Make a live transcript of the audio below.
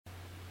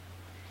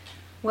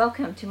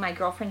Welcome to my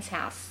girlfriend's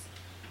house.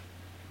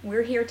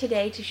 We're here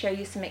today to show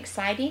you some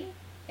exciting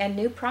and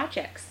new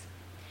projects.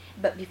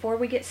 But before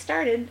we get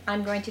started,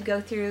 I'm going to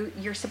go through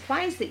your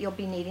supplies that you'll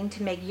be needing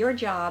to make your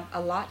job a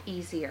lot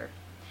easier.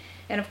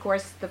 And of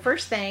course, the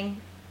first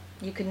thing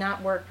you could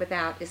not work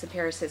without is a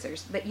pair of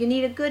scissors, but you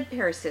need a good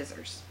pair of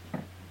scissors.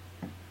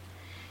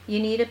 You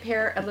need a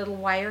pair of little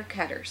wire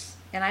cutters,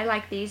 and I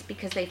like these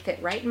because they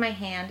fit right in my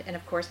hand, and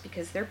of course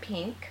because they're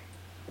pink.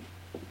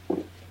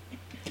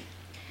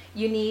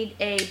 You need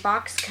a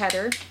box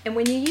cutter, and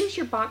when you use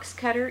your box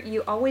cutter,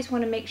 you always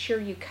want to make sure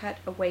you cut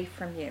away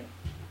from you.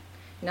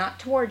 Not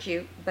towards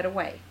you, but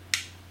away.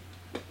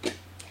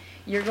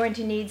 You're going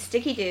to need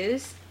sticky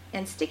doos,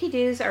 and sticky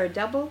doos are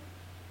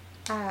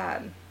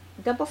a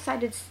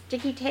double-sided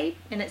sticky tape,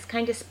 and it's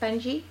kind of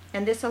spongy,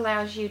 and this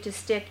allows you to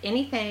stick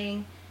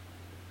anything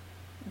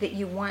that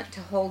you want to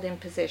hold in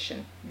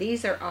position.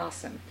 These are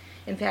awesome.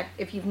 In fact,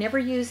 if you've never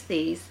used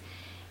these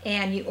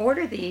and you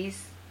order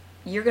these,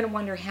 you're going to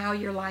wonder how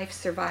your life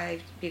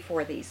survived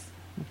before these.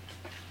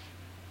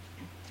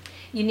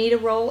 You need a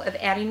roll of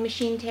adding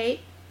machine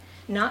tape,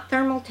 not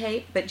thermal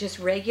tape, but just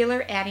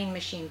regular adding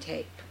machine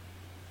tape.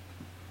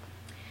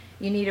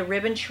 You need a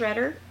ribbon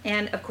shredder,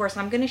 and of course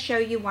I'm going to show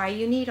you why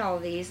you need all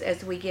these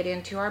as we get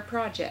into our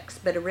projects,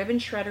 but a ribbon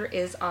shredder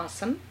is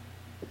awesome.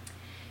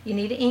 You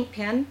need an ink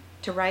pen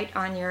to write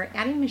on your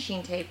adding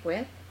machine tape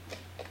with.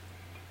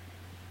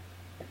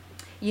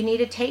 You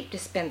need a tape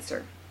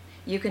dispenser.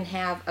 You can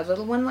have a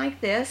little one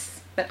like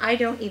this, but I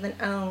don't even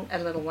own a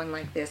little one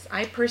like this.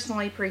 I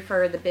personally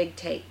prefer the big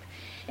tape.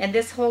 And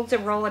this holds a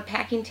roll of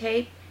packing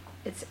tape.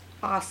 It's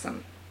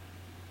awesome.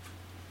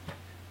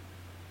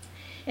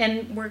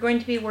 And we're going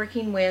to be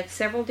working with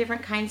several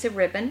different kinds of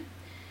ribbon.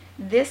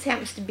 This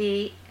happens to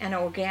be an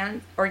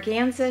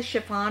Organza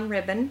chiffon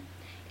ribbon,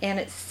 and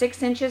it's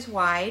 6 inches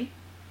wide,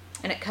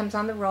 and it comes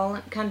on the roll,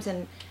 and it comes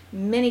in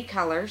many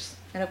colors,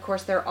 and of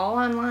course they're all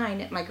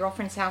online at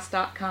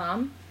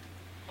mygirlfriendshouse.com.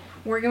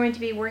 We're going to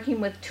be working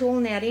with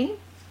tulle netting.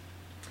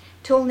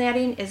 Tulle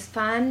netting is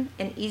fun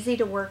and easy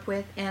to work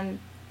with, and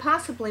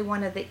possibly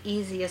one of the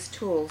easiest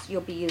tools you'll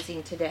be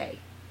using today.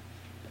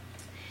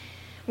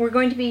 We're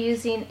going to be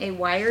using a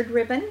wired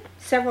ribbon,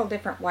 several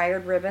different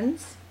wired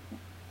ribbons.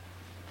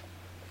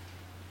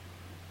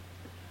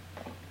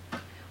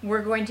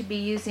 We're going to be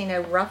using a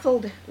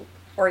ruffled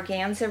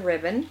organza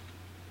ribbon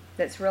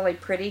that's really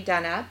pretty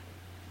done up.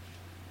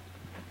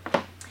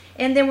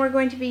 And then we're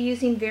going to be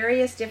using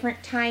various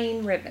different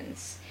tying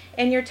ribbons.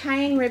 And your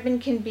tying ribbon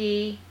can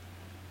be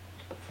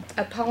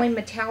a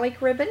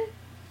polymetallic ribbon.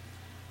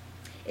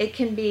 It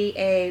can be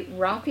a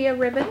raffia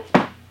ribbon.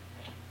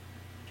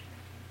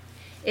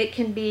 It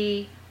can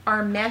be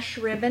our mesh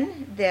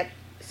ribbon that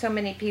so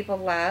many people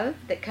love,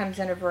 that comes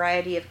in a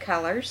variety of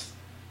colors.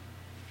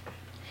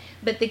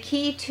 But the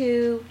key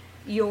to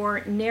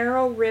your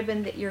narrow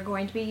ribbon that you're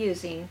going to be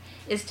using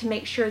is to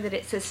make sure that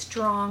it's a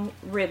strong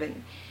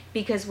ribbon,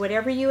 because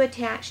whatever you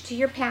attach to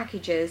your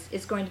packages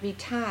is going to be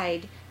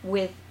tied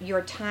with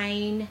your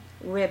tying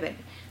ribbon.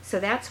 So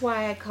that's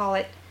why I call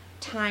it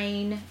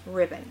tying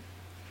ribbon.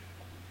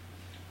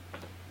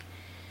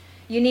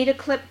 You need a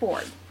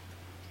clipboard.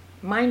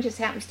 Mine just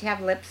happens to have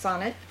lips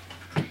on it.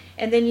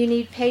 And then you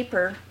need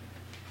paper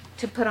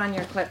to put on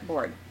your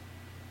clipboard.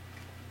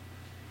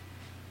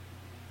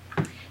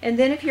 And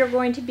then if you're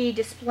going to be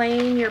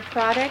displaying your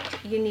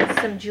product, you need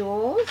some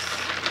jewels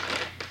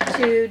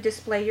to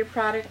display your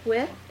product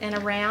with and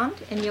around,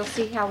 and you'll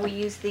see how we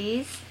use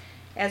these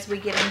as we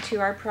get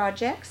into our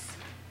projects.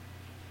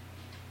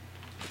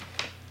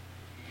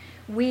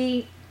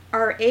 We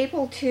are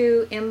able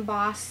to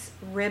emboss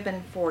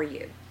ribbon for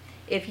you.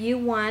 If you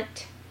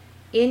want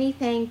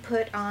anything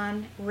put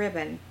on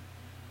ribbon,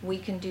 we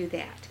can do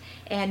that.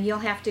 And you'll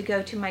have to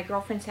go to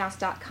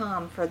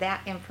mygirlfriendshouse.com for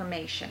that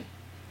information.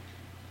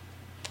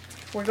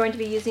 We're going to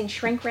be using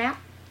shrink wrap,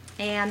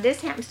 and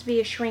this happens to be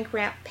a shrink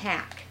wrap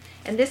pack.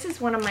 And this is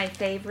one of my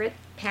favorite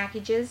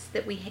packages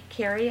that we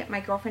carry at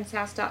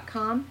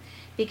mygirlfriendshouse.com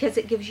because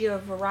it gives you a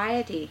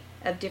variety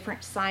of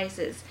different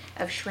sizes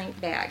of shrink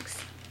bags.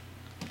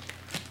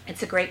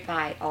 It's a great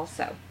buy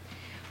also.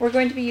 We're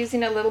going to be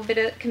using a little bit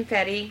of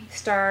confetti,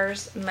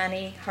 stars,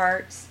 money,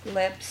 hearts,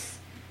 lips.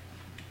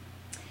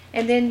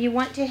 And then you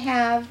want to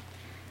have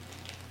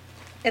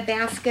a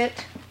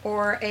basket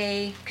or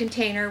a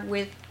container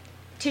with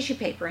tissue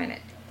paper in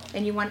it.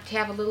 And you want to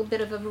have a little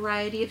bit of a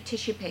variety of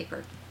tissue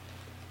paper.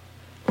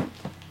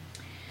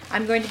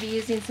 I'm going to be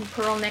using some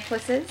pearl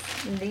necklaces,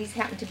 and these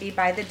happen to be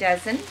by the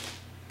dozen.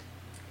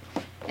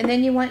 And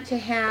then you want to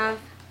have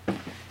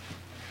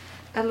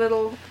a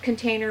little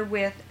container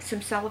with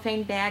some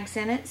cellophane bags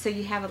in it, so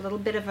you have a little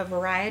bit of a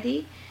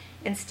variety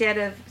instead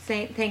of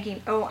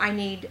thinking, oh, I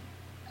need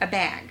a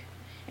bag,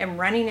 and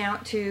running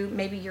out to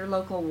maybe your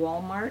local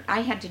Walmart.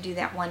 I had to do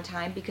that one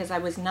time because I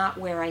was not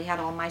where I had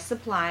all my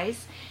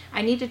supplies.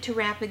 I needed to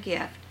wrap a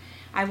gift.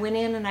 I went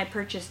in and I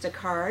purchased a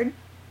card,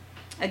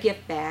 a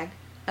gift bag,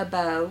 a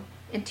bow,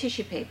 and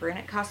tissue paper, and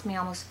it cost me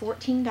almost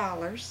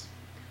 $14.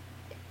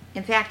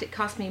 In fact, it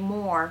cost me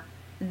more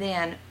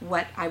than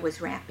what I was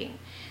wrapping.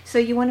 So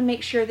you want to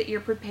make sure that you're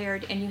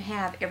prepared and you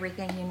have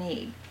everything you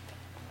need.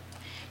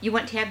 You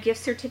want to have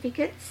gift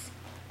certificates,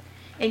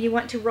 and you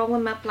want to roll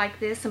them up like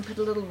this and put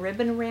a little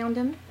ribbon around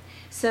them.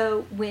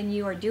 So when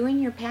you are doing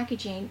your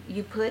packaging,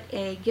 you put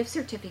a gift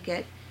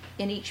certificate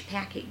in each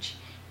package.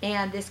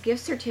 And this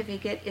gift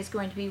certificate is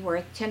going to be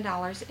worth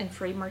 $10 in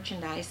free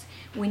merchandise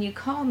when you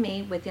call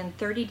me within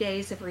 30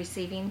 days of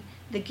receiving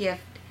the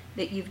gift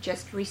that you've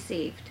just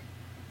received.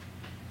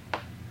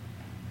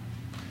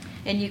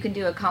 And you can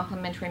do a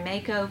complimentary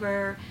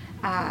makeover,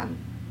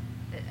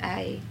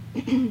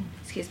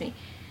 excuse me,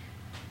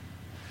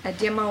 a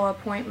demo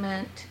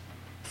appointment,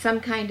 some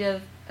kind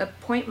of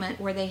appointment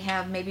where they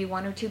have maybe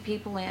 1 or 2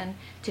 people in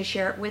to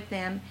share it with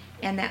them,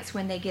 and that's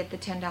when they get the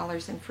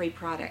 $10 in free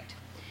product.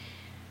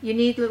 You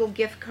need little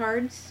gift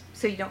cards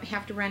so you don't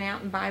have to run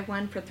out and buy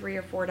one for $3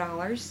 or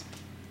 $4,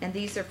 and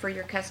these are for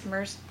your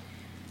customers.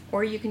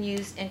 Or you can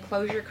use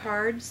enclosure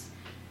cards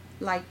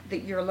like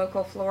that your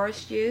local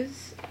florist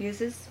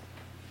uses.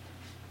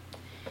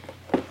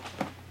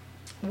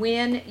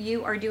 When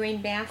you are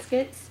doing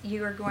baskets,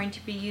 you are going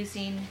to be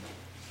using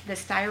the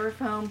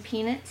styrofoam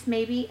peanuts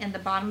maybe in the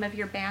bottom of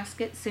your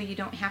basket so you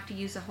don't have to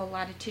use a whole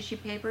lot of tissue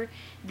paper.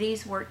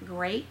 These work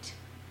great.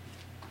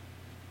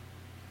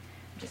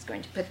 I'm just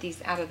going to put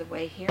these out of the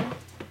way here.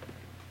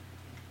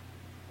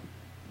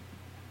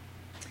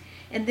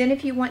 And then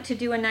if you want to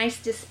do a nice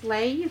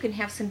display, you can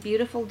have some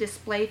beautiful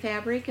display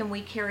fabric, and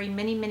we carry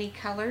many, many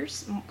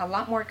colors, a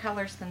lot more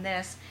colors than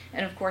this,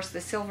 and of course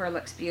the silver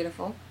looks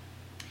beautiful.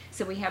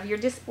 So we have your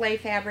display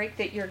fabric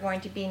that you're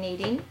going to be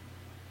needing.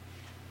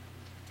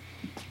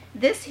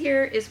 This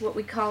here is what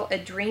we call a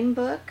dream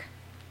book.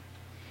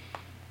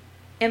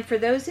 And for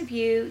those of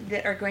you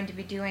that are going to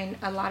be doing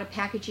a lot of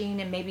packaging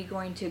and maybe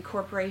going to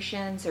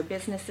corporations or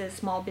businesses,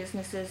 small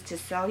businesses, to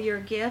sell your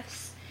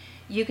gifts,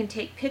 you can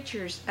take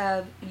pictures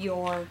of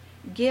your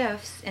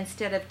gifts.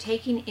 Instead of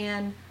taking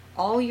in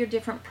all your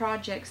different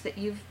projects that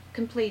you've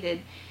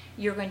completed,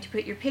 you're going to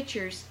put your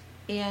pictures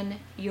in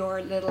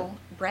your little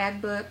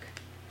brag book,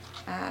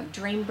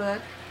 dream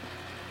book,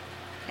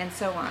 and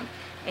so on.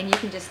 And you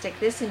can just stick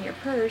this in your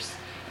purse,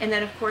 and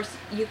then of course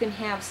you can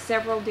have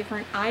several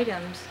different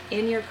items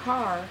in your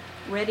car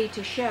ready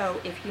to show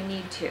if you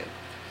need to.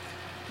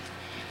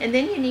 And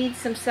then you need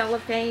some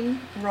cellophane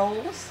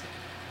rolls.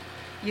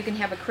 You can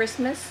have a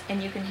Christmas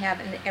and you can have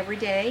an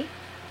everyday.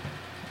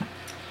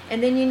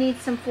 And then you need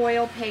some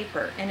foil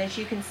paper, and as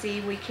you can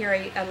see, we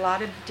carry a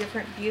lot of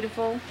different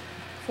beautiful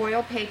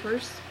foil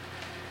papers,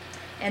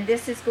 and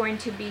this is going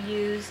to be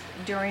used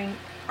during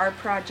our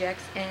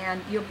projects,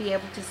 and you'll be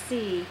able to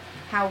see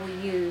how we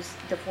use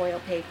the foil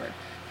paper.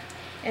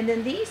 And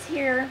then these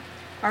here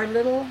are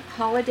little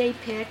holiday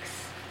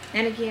picks,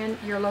 and again,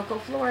 your local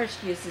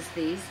florist uses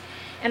these.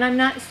 And I'm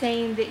not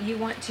saying that you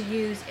want to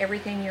use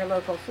everything your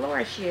local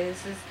florist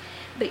uses,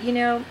 but you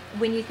know,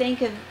 when you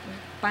think of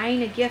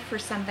buying a gift for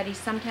somebody,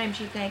 sometimes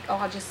you think, oh,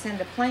 I'll just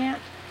send a plant,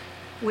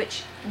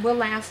 which will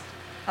last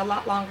a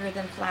lot longer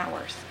than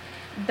flowers.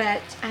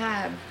 But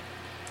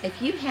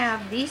if you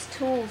have these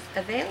tools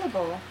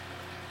available,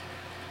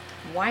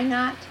 why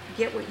not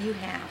get what you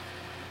have?